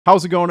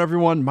How's it going,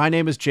 everyone? My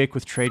name is Jake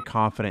with Trade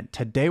Confident.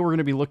 Today we're going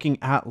to be looking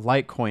at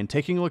Litecoin,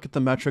 taking a look at the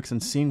metrics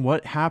and seeing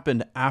what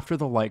happened after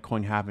the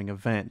Litecoin halving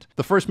event.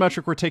 The first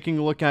metric we're taking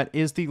a look at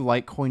is the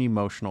Litecoin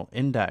Emotional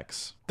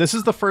Index. This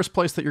is the first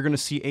place that you're going to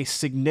see a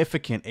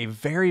significant, a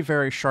very,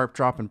 very sharp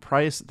drop in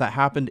price that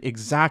happened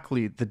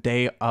exactly the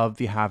day of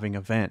the halving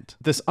event.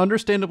 This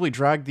understandably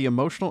dragged the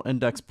emotional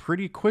index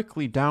pretty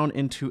quickly down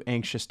into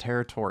anxious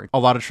territory. A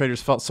lot of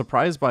traders felt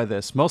surprised by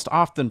this. Most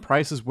often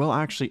prices will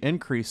actually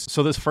increase,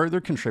 so this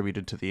further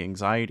contributed to the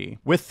anxiety.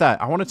 With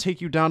that, I want to take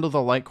you down to the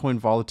Litecoin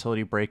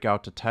volatility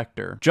breakout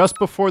detector. Just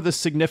before this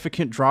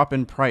significant drop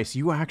in price,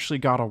 you actually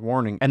got a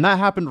warning, and that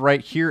happened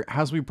right here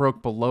as we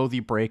broke below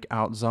the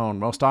breakout zone.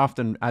 Most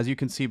often, as you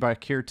can see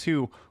back here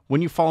too,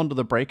 when you fall into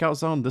the breakout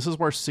zone, this is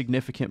where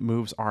significant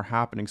moves are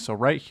happening. So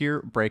right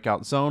here,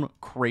 breakout zone,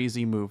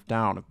 crazy move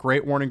down.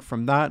 Great warning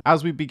from that.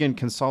 As we begin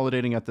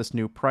consolidating at this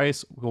new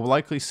price, we'll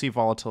likely see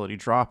volatility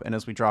drop. And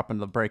as we drop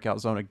into the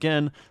breakout zone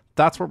again,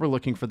 that's where we're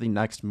looking for the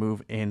next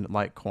move in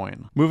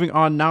Litecoin. Moving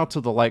on now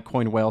to the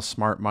Litecoin Whale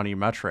Smart Money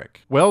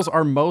metric. Whales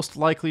are most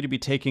likely to be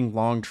taking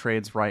long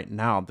trades right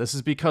now. This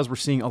is because we're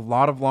seeing a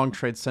lot of long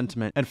trade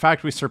sentiment. In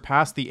fact, we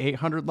surpassed the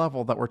 800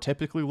 level that we're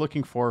typically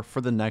looking for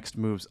the next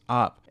moves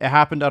up. It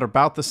happened at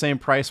about the same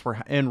price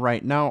we're in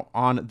right now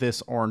on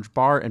this orange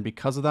bar, and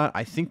because of that,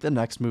 I think the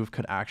next move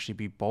could actually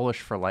be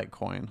bullish for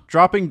Litecoin.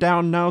 Dropping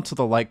down now to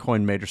the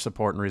Litecoin major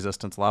support and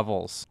resistance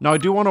levels. Now, I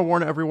do want to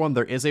warn everyone,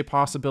 there is a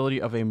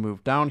possibility of a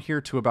move down here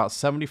to about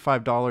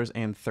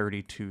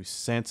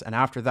 $75.32, and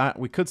after that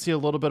we could see a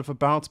little bit of a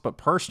bounce, but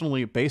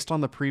personally, based on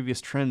the previous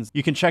trends,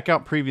 you can check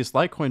out previous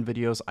Litecoin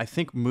videos, I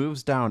think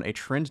moves down, a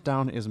trend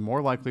down is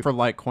more likely for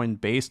Litecoin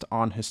based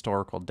on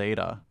historical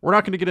data. We're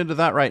not going to get into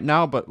that right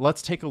now, but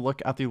let's take a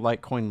look at the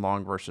Litecoin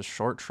long versus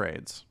short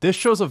trades. This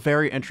shows a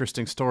very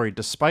interesting story.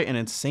 Despite an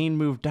insane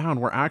move down,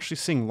 we're actually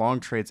seeing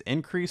long trades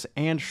increase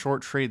and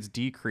short trades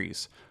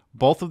decrease.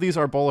 Both of these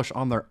are bullish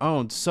on their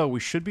own, so we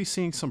should be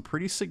seeing some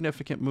pretty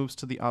significant moves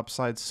to the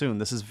upside soon.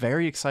 This is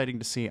very exciting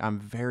to see. I'm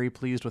very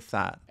pleased with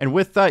that. And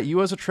with that,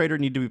 you as a trader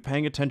need to be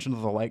paying attention to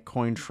the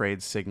Litecoin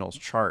trade signals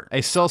chart. A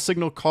sell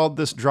signal called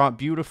this drop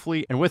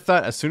beautifully, and with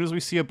that, as soon as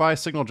we see a buy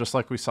signal, just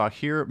like we saw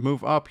here,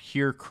 move up,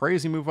 here,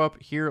 crazy move up,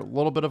 here, a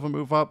little bit of a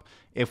move up.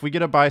 If we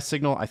get a buy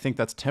signal, I think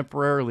that's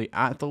temporarily,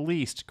 at the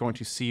least, going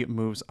to see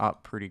moves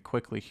up pretty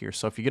quickly here.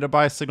 So if you get a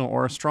buy signal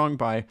or a strong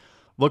buy,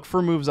 look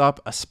for moves up,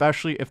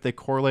 especially if they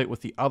correlate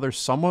with the other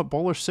somewhat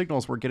bullish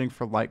signals we're getting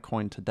for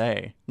Litecoin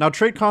today. Now,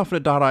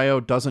 TradeConfident.io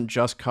doesn't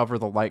just cover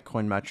the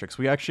Litecoin metrics.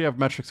 We actually have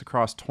metrics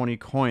across 20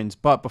 coins,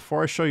 but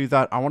before I show you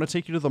that, I want to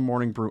take you to the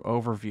Morning Brew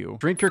overview.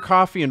 Drink your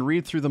coffee and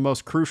read through the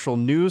most crucial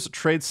news,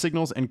 trade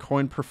signals, and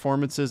coin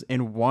performances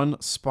in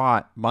one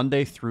spot,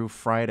 Monday through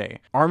Friday.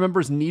 Our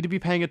members need to be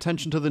paying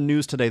attention to the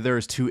news today. There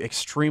is two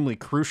extremely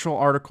crucial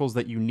articles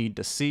that you need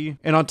to see.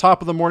 And on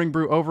top of the Morning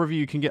Brew overview,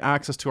 you can get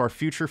access to our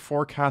future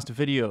forecast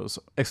videos,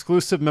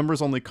 exclusive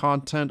members-only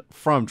content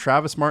from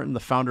Travis Martin, the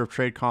founder of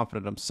Trade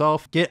Confident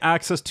himself. Get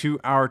access to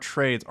our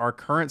trades. Our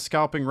current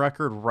scalping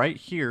record right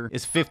here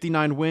is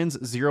 59 wins,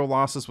 0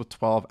 losses with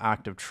 12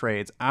 active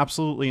trades.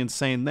 Absolutely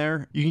insane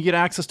there. You can get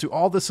access to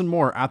all this and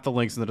more at the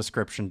links in the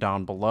description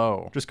down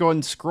below. Just go ahead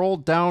and scroll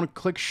down,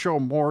 click show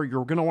more.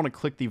 You're going to want to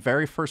click the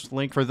very first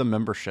link for the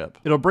membership.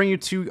 It'll bring you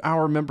to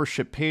our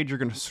membership page. You're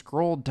going to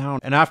scroll down,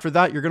 and after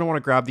that, you're going to want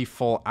to grab the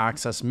full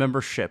access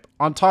membership.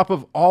 On top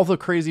of all the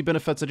crazy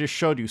benefits I just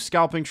showed you,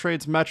 scalping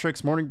trades,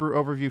 metrics, Morning Brew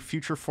overview,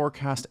 future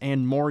forecast,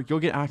 and more, you'll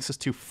get access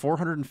to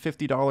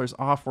 $450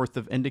 off worth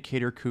of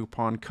indicator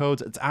coupon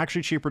codes. It's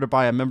actually cheaper to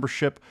buy a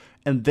membership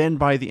and then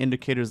buy the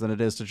indicators than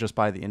it is to just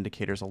buy the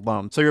indicators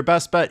alone. So your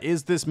best bet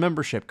is this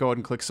membership. Go ahead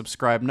and click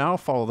subscribe now,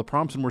 follow the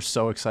prompts, and we're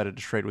so excited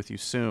to trade with you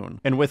soon.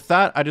 And with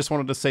that, I just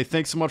wanted to say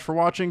thanks so much for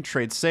watching.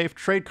 Trade safe,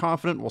 trade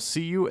confident. We'll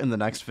see you in the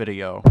next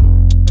video.